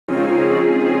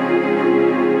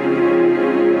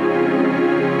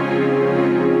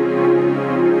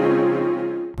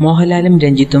മോഹൻലാലും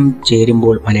രഞ്ജിത്തും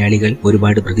ചേരുമ്പോൾ മലയാളികൾ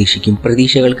ഒരുപാട് പ്രതീക്ഷിക്കും.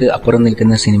 പ്രതീക്ഷകൾക്ക് അപ്പുറം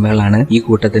നിൽക്കുന്ന സിനിമകളാണ് ഈ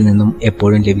കൂട്ടത്തിൽ നിന്നും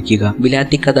എപ്പോഴും ലഭിക്കുക.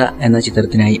 ബിലാത്തിക്കഥ എന്ന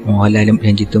ചിത്രത്തിനായി മോഹൻലാലും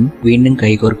രഞ്ജിത്തും വീണ്ടും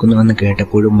കൈകോർക്കുന്നുവെന്ന്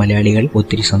കേട്ടപ്പോഴും മലയാളികൾ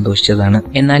ഒത്തിരി സന്തോഷിച്ചതാണ്.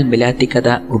 എന്നാൽ ബിലാത്തിക്കഥ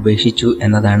ഉപേക്ഷിച്ചു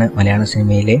എന്നതാണ് മലയാള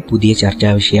സിനിമയിലെ പുതിയ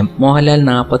ചർച്ചാ വിഷയം. മോഹൻലാൽ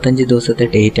 45 ദിവസത്തെ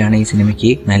ഡേറ്റ് ആണ് ഈ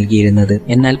സിനിമയ്ക്ക് നൽകിയിരുന്നത്.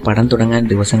 എന്നാൽ പടം തുടങ്ങാൻ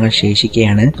ദിവസങ്ങൾ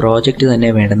ശേഷിക്കെയാണ് പ്രോജക്റ്റ്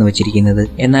തന്നെ വേണ്ടെന്ന് വെച്ചിരിക്കുന്നത്.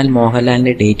 എന്നാൽ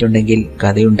മോഹൻലാലിന്റെ ഡേറ്റ് ഉണ്ടെങ്കിൽ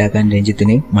കഥയുണ്ടാക്കാൻ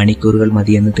രഞ്ജിത്തിന് മണിക്കൂറുകൾ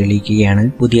മതിയെന്ന് തെളിയിക്കുകയാണ്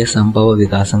പുതിയ സംഭവ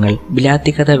വികാസങ്ങൾ.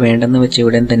 ബിലാത്തിക്കഥ വേണ്ടെന്ന് വെച്ച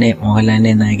ഉടൻ തന്നെ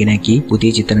മോഹൻലാലിനെ നായകനാക്കി പുതിയ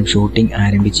ചിത്രം ഷൂട്ടിംഗ്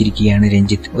ആരംഭിച്ചിരിക്കുകയാണ്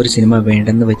രഞ്ജിത്ത്. ഒരു സിനിമ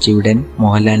വേണ്ടെന്ന് വെച്ച ഉടൻ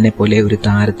മോഹൻലാലിനെ പോലെ ഒരു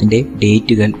താരത്തിന്റെ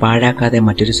ഡേറ്റുകൾ പാഴാക്കാതെ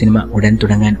മറ്റൊരു സിനിമ ഉടൻ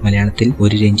തുടങ്ങാൻ മലയാളത്തിൽ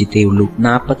ഒരു രഞ്ജിത്തേ ഉള്ളൂ.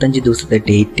 45 ദിവസത്തെ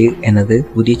ഡേറ്റ് എന്നത്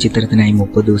പുതിയ ചിത്രത്തിനായി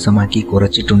 30 ദിവസമാക്കി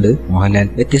കുറച്ചിട്ടുണ്ട് മോഹൻലാൽ.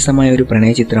 വ്യത്യസ്തമായ ഒരു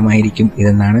പ്രണയ ചിത്രമായിരിക്കും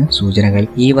ഇതെന്നാണ് സൂചനകൾ.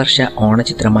 ഈ വർഷ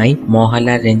ഓണചിത്രമായി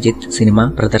മോഹൻലാൽ രഞ്ജിത്ത് സിനിമ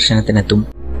പ്രദർശനത്തിനെത്തും.